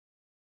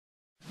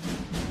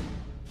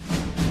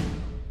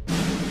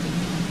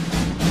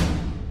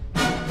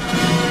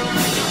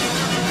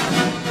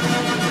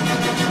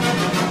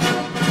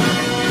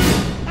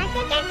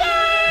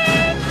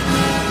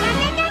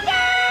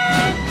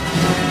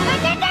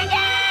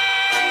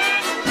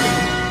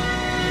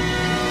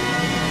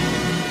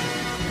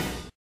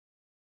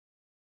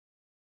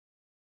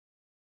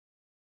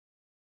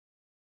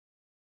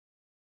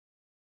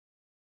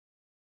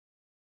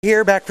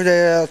Here back to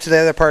the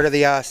other part of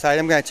the site.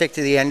 I'm going to take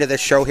to the end of the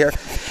show here,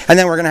 and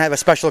then we're going to have a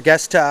special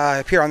guest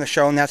appear on the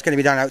show, and that's going to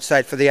be done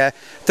outside for the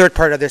third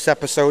part of this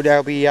episode.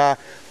 That'll be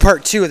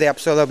part 2 of the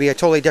episode. That'll be a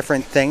totally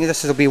different thing.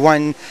 This will be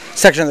one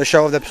section of the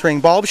show, the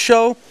Spring Bulb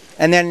Show,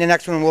 and then the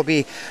next one will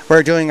be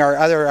we're doing our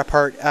other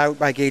part out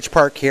by Gage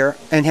Park here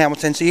in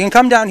Hamilton. So you can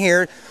come down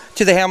here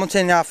to the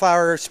Hamilton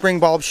Flower Spring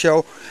Bulb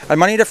Show on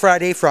Monday to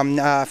Friday from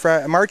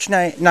March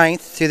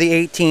 9th to the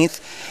 18th,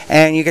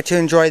 and you get to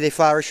enjoy the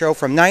flower show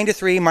from 9 to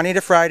 3 Monday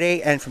to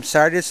Friday, and from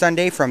Saturday to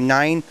Sunday from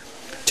 9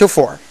 to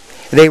 4.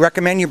 They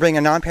recommend you bring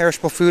a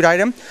non-perishable food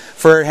item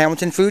for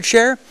Hamilton Food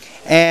Share,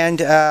 and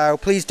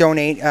please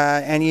donate.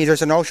 And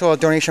there's an also a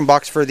donation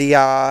box for the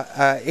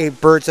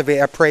birds of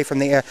prey from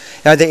the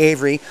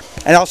aviary.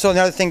 And also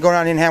another thing going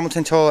on in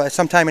Hamilton till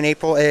sometime in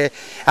April.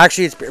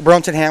 Actually, it's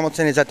Burlington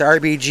Hamilton is at the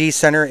RBG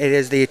Center. It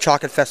is the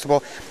Chocolate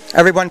Festival.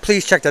 Everyone,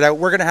 please check that out.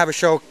 We're going to have a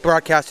show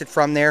broadcasted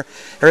from there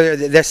earlier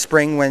this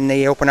spring when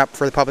they open up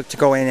for the public to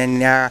go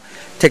in and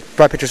take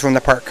pictures from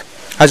the park.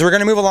 As we're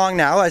going to move along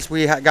now, as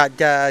we got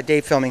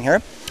Dave filming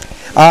here,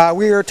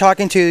 we are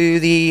talking to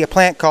the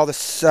plant called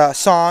the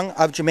Song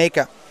of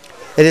Jamaica.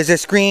 It is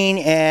this green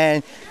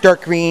and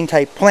dark green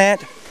type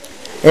plant.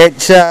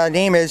 Its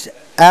name is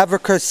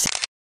Avricus.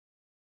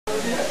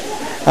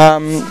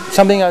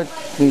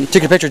 You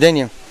took a picture, didn't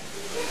you?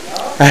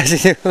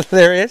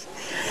 There it is,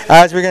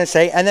 as we're going to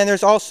say. And then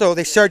there's also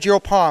the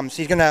Sergio Palms.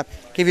 He's going to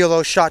give you a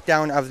little shot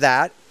down of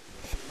that.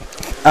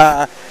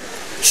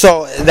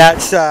 So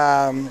that's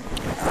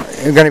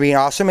going to be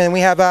awesome. And we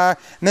have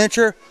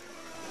miniature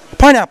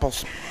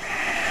pineapples.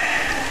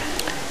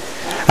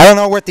 I don't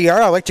know what they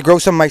are. I like to grow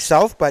some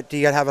myself, but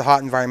you got to have a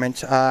hot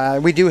environment.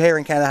 We do here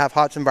in Canada have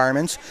hot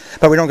environments,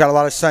 but we don't got a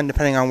lot of sun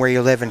depending on where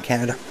you live in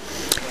Canada.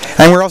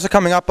 And we're also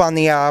coming up on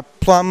the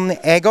plum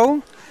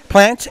agate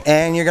plant,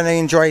 and you're going to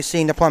enjoy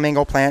seeing the plum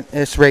agate plant.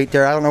 It's right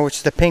there. I don't know which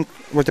is the pink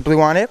with the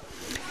blue on it.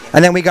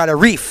 And then we got a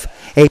reef,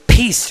 a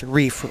peace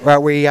reef,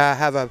 we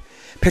have a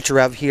picture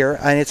of here,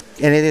 and it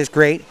is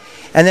great.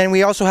 And then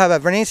we also have a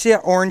Venetia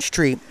orange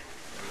tree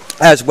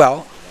as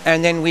well.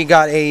 And then we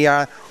got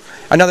a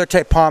another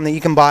type palm that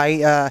you can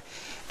buy.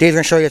 Dave's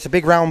going to show you. It's a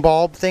big round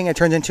bulb thing. It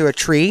turns into a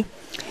tree,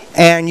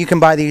 and you can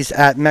buy these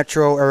at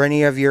Metro or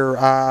any of your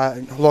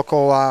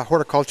local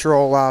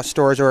horticultural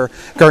stores or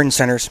garden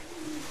centers.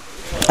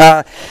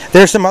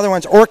 There's some other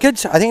ones.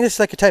 Orchids. I think this is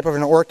like a type of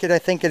an orchid, I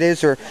think it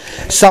is, or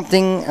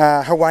something,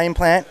 Hawaiian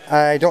plant.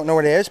 I don't know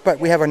what it is, but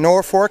we have a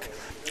Norfolk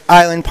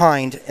island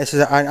pine. This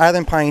is an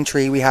island pine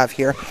tree we have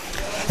here.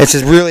 It's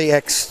a really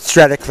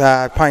exotic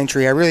pine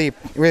tree. I really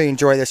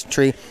enjoy this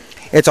tree.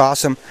 It's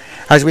awesome.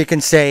 As we can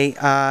say,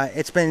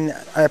 it's been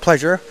a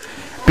pleasure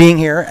being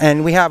here.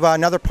 And we have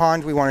another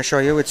pond we want to show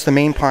you. It's the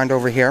main pond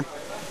over here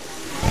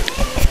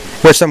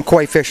with some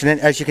koi fish in it.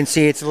 As you can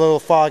see, it's a little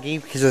foggy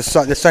because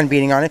of the sun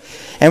beating on it.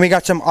 And we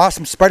got some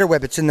awesome spider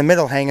web. It's in the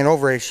middle hanging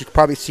over it. As you can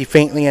probably see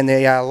faintly in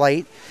the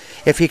light.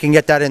 If you can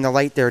get that in the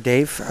light there,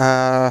 Dave.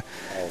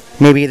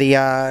 Maybe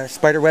the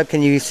spider web,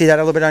 can you see that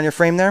a little bit on your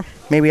frame there?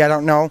 Maybe, I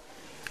don't know.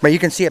 But you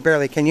can see it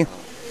barely, can you?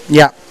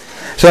 Yeah.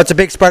 So that's a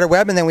big spider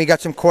web, and then we got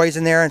some kois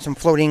in there and some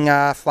floating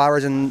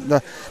flowers and the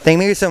thing.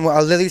 Maybe some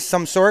lilies of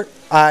some sort,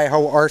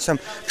 or some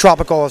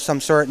tropical of some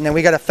sort. And then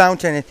we got a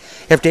fountain.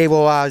 If Dave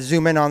will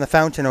zoom in on the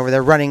fountain over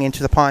there running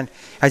into the pond,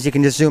 as you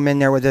can just zoom in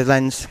there with the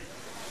lens.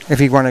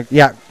 If you want to,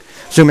 yeah,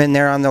 zoom in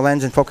there on the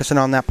lens and focusing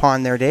on that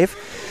pond there, Dave.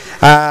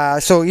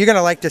 So you're going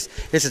to like this.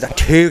 This is a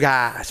Two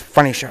Guys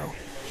Funny Show.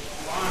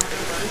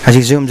 As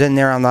he zooms in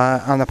there on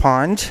the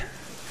pond.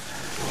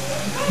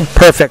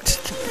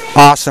 Perfect.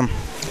 Awesome.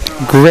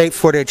 Great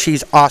footage.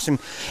 He's awesome.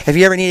 If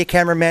you ever need a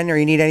cameraman or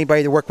you need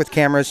anybody to work with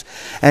cameras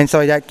and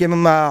so that, give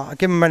him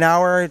an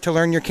hour to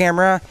learn your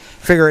camera,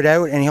 figure it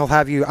out, and he'll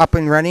have you up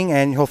and running,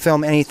 and he'll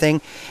film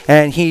anything.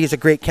 And he's a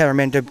great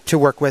cameraman to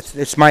work with.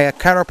 It's my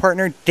camera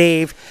partner,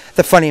 Dave,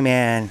 the Funny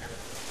Man.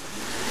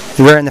 He's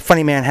wearing the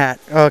Funny Man hat.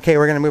 Okay,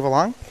 we're going to move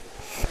along.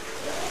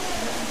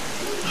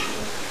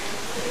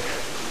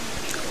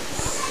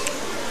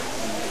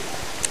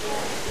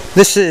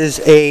 This is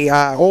a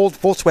old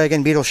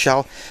Volkswagen Beetle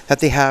shell that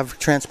they have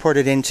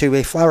transported into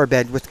a flower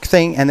bed with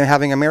thing, and they're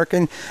having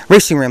American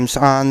racing rims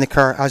on the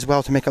car as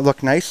well to make it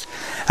look nice.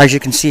 As you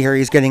can see here,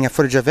 he's getting a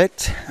footage of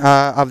it,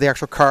 of the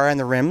actual car and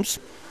the rims.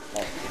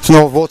 It's an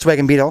old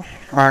Volkswagen Beetle,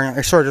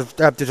 sort of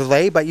the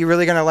delay, but you're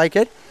really going to like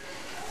it.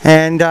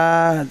 And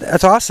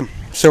that's awesome.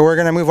 So we're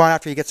going to move on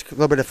after he gets a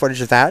little bit of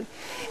footage of that,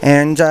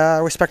 and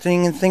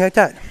respecting and things like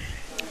that.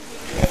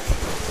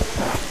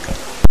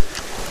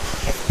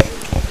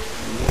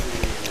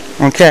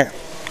 Okay,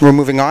 we're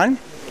moving on.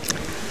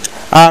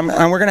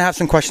 And we're going to have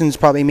some questions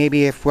probably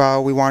maybe if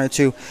we wanted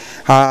to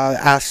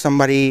ask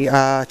somebody,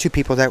 2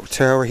 people that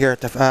were here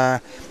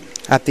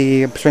at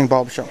the Spring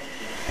Bulb Show.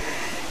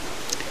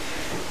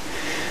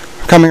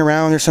 Coming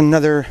around, there's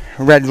another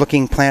red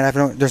looking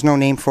plant. There's no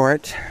name for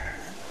it.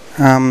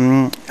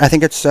 I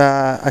think it's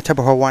a type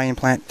of Hawaiian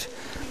plant,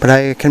 but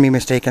I can be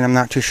mistaken. I'm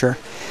not too sure.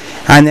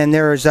 And then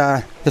there's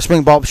the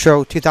Spring Bulb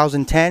Show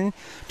 2010,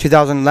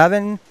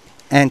 2011,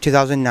 and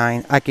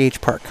 2009 at Gage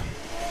Park.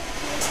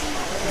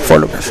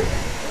 Fort Lucas.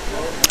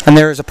 And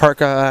there is a park,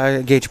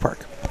 Gage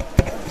Park.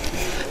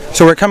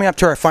 So we're coming up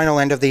to our final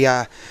end of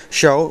the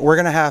show. We're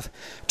going to have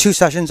two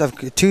sessions of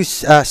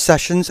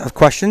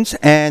questions,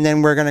 and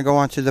then we're going to go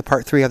on to the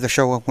part 3 of the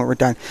show when we're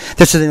done.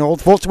 This is an old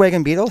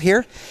Volkswagen Beetle.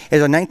 Here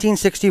is a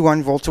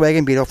 1961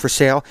 Volkswagen Beetle for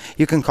sale.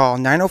 You can call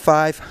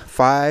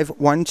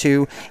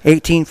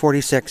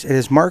 905-512-1846. It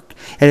is marked.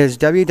 It is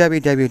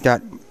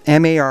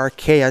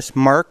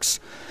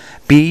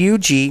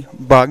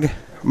www.marksbug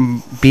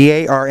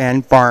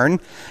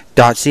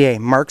barn.ca,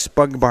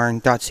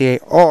 marksbugbarn.ca,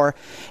 or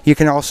you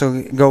can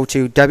also go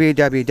to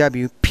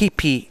www.ppag.ca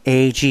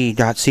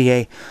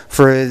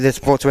for this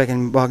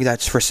Volkswagen Bug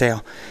that's for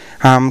sale.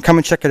 Come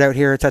and check it out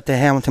here. It's at the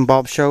Hamilton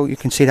Bulb Show. You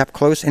can see it up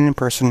close and in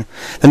person.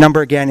 The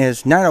number again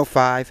is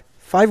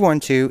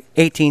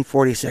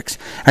 905-512-1846.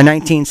 A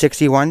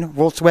 1961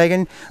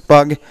 Volkswagen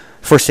Bug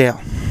for sale.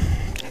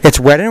 It's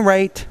red and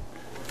white,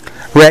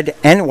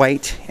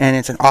 and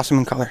it's an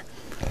awesome color.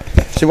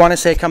 So we want to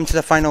say come to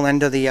the final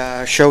end of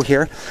the show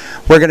here.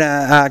 We're going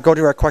to go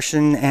to our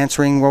question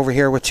answering over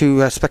here with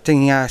two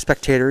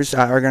spectators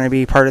are going to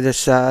be part of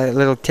this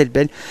little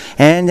tidbit,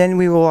 and then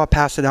we will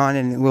pass it on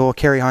and we'll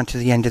carry on to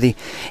the end of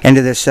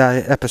this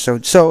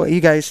episode. So you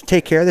guys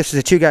take care. This is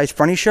the Two Guys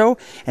Funny Show,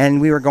 and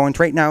we are going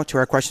right now to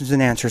our questions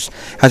and answers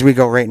as we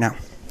go right now.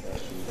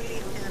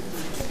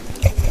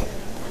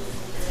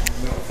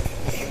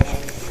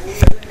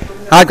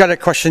 I've got a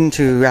question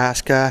to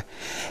ask.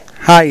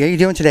 Hi, how are you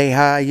doing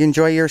today? You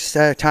enjoy your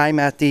time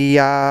at the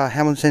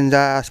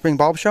Hamilton Spring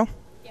Bulb Show?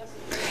 Yep.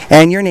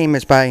 And your name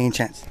is by any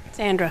chance?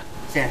 Sandra.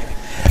 Sandra.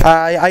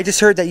 I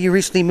just heard that you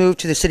recently moved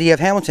to the city of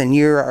Hamilton.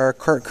 You are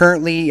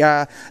currently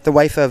the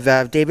wife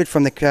of David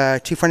from the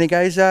Two Funny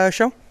Guys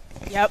show?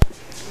 Yep.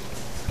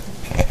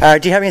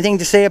 Do you have anything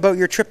to say about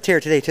your trip here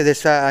today to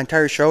this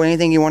entire show?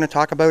 Anything you want to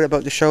talk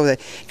about the show that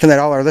you can let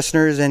all our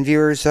listeners and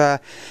viewers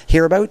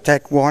hear about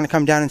that want to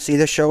come down and see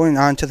this show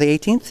on to the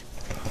 18th?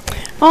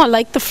 Oh, I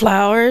like the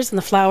flowers, and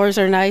the flowers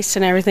are nice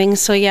and everything.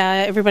 So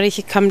yeah, everybody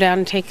should come down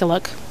and take a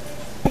look.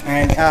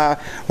 And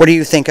what do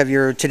you think of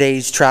your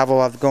today's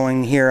travel of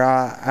going here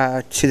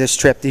to this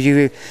trip? Did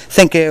you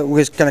think it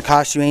was going to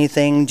cost you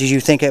anything? Did you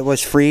think it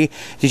was free?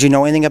 Did you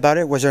know anything about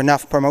it? Was there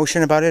enough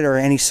promotion about it, or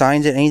any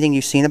signs, anything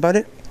you've seen about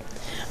it?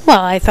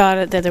 Well, I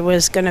thought that there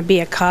was going to be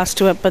a cost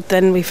to it, but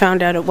then we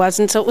found out it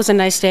wasn't. So it was a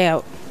nice day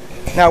out.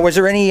 Now, was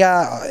there any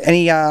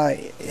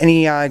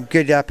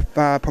good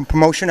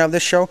promotion of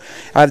this show,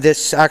 of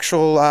this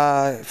actual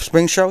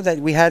spring show that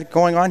we had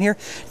going on here?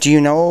 Do you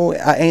know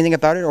anything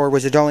about it, or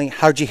was it only,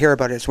 how'd you hear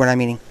about it is what I'm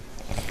meaning?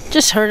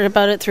 Just heard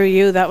about it through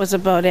you. That was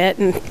about it.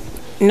 And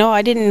no,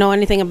 I didn't know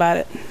anything about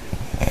it.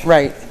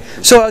 Right.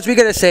 So as we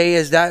got to say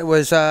is that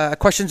was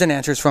questions and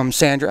answers from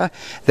Sandra,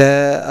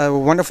 the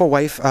wonderful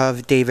wife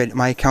of David,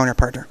 my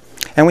counterpartner.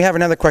 And we have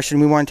another question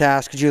we want to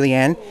ask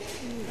Julianne.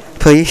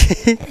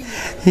 Please.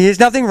 There's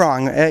nothing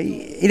wrong.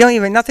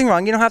 Nothing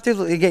wrong. You don't have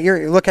to get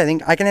your look. I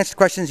think I can answer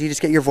questions. You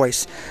just get your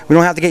voice. We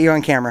don't have to get you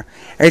on camera.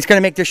 It's going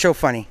to make this show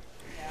funny.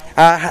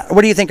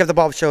 What do you think of the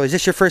Bulb Show? Is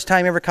this your first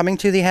time ever coming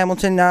to the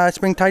Hamilton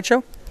Spring Tide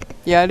Show?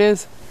 Yeah, it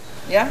is.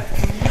 Yeah.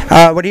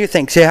 What do you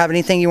think? Do you have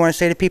anything you want to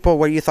say to people?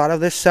 What you thought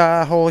of this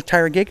whole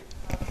entire gig?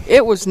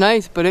 It was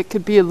nice, but it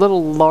could be a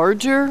little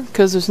larger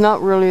because there's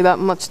not really that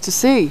much to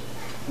see.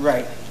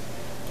 Right.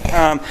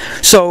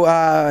 So,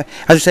 as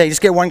I say,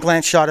 just get one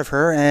glance shot of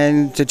her,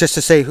 and just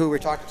to say who we're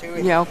talking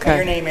to. Yeah, okay. And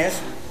your name is?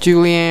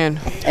 Julianne.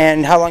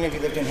 And how long have you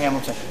lived in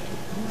Hamilton?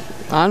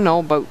 I don't know,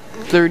 about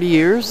 30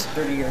 years.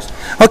 30 years.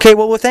 Okay,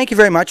 well, thank you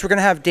very much. We're going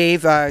to have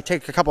Dave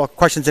take a couple of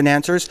questions and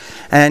answers,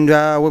 and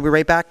we'll be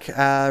right back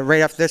right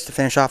after this to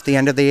finish off the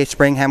end of the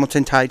Spring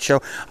Hamilton Tide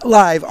Show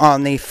live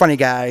on the Funny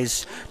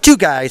Guys, Two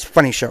Guys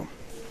Funny Show.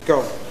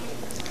 Go.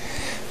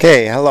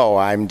 Okay, hello,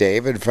 I'm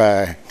David,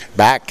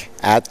 back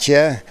at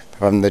you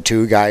from the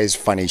Two Guys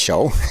Funny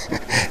Show.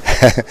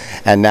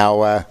 And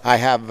now I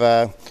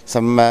have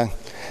some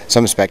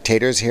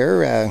spectators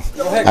here. I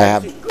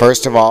have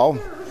first of all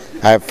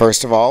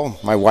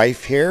my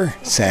wife here,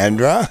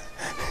 Sandra.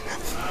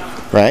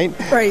 Right?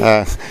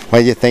 Right.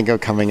 What do you think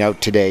of coming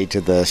out today to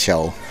the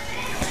show?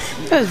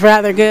 It was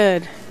rather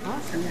good.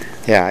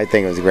 Yeah, I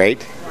think it was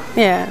great.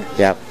 Yeah.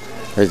 Yep.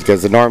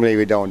 Because normally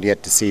we don't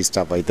get to see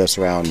stuff like this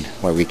around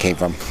where we came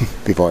from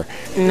before.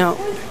 No.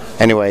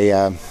 Anyway,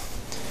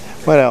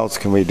 what else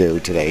can we do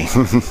today?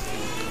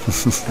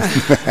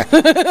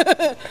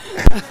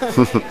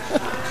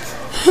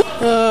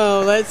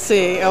 Oh, let's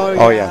see.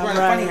 Oh, yeah.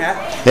 Right.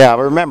 Yeah,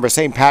 but remember,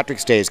 St.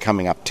 Patrick's Day is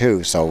coming up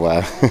too,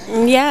 so.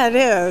 Yeah, it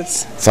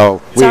is.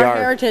 So it's our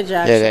heritage,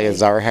 actually. It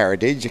is our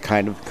heritage,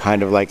 kind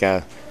of like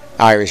a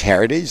Irish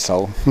heritage.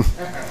 So. Do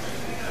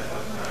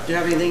you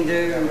have anything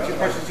two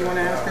questions you want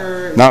to ask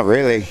her? Not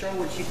really.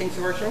 What she thinks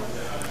of our show?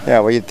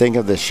 Yeah, what do you think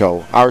of the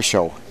show? Our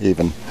show,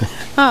 even.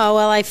 Oh,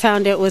 well, I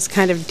found it was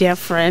kind of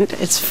different.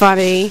 It's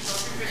funny.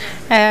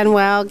 And,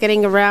 well,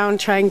 getting around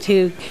trying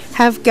to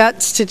have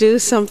guts to do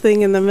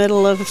something in the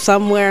middle of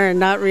somewhere and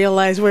not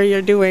realize where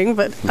you're doing.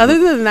 But other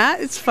than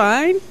that, it's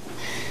fine.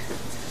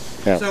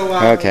 Yeah. So,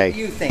 okay. What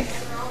do you think?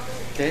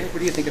 Okay, what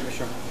do you think of the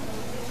show?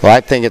 Well,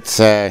 I think it's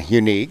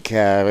unique.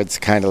 It's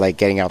kind of like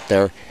getting out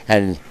there,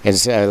 and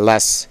it's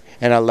less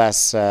in a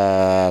less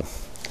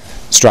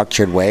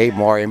structured way,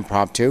 more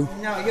impromptu.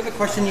 Now, you have a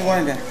question you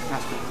wanted to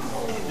ask me?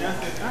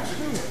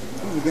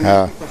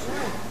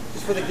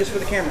 Just for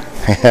the camera.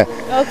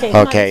 Okay.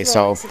 Okay,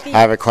 so I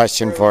have a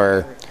question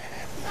for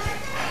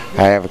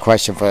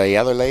the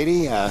other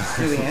lady.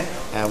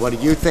 Julianne. What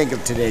did you think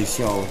of today's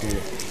show?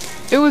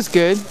 It was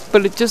good,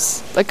 but it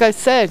just, like I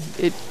said,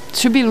 it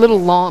should be a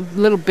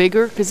little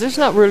bigger, because there's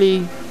not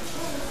really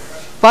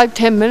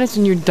 5-10 minutes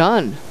and you're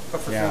done.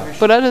 Yeah.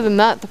 But other than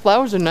that, the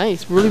flowers are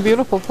nice, really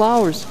beautiful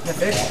flowers. The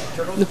fish,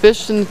 turtles. The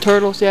fish and the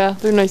turtles, yeah,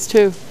 they're nice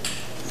too.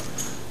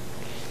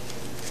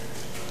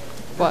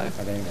 What?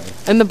 But anyway.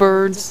 And the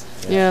birds,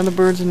 yeah, the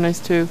birds are nice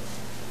too.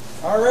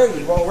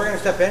 Alrighty, well, we're going to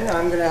step in.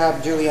 I'm going to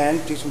have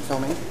Julianne do some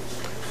filming.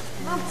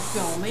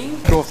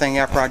 Cool thing,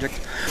 yeah, project.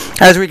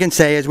 As we can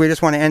say, is we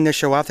just want to end this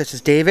show off. This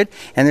is David,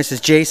 and this is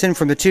Jason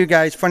from the Two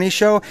Guys Funny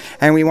Show,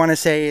 and we want to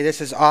say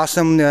this is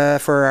awesome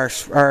for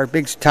our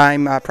big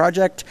time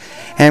project,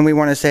 and we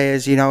want to say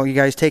is, you know, you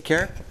guys take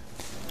care.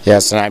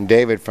 Yes, and I'm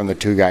David from the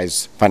Two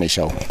Guys Funny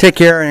Show. Take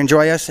care and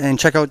enjoy us, and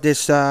check out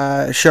this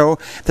show,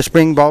 the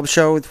Spring Bulb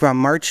Show, from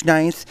March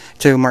 9th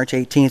to March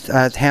 18th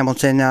at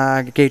Hamilton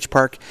Gage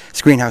Park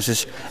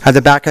Screenhouses, at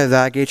the back of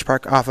the Gage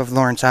Park off of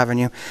Lawrence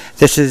Avenue.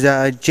 This is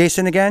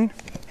Jason again.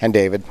 And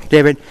David.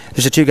 David, this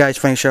is the Two Guys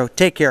Funny Show.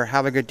 Take care.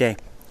 Have a good day.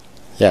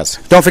 Yes.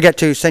 Don't forget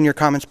to send your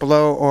comments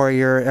below or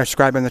your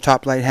subscribe in the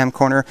top right-hand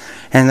corner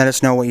and let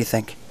us know what you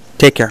think.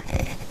 Take care.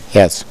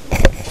 Yes.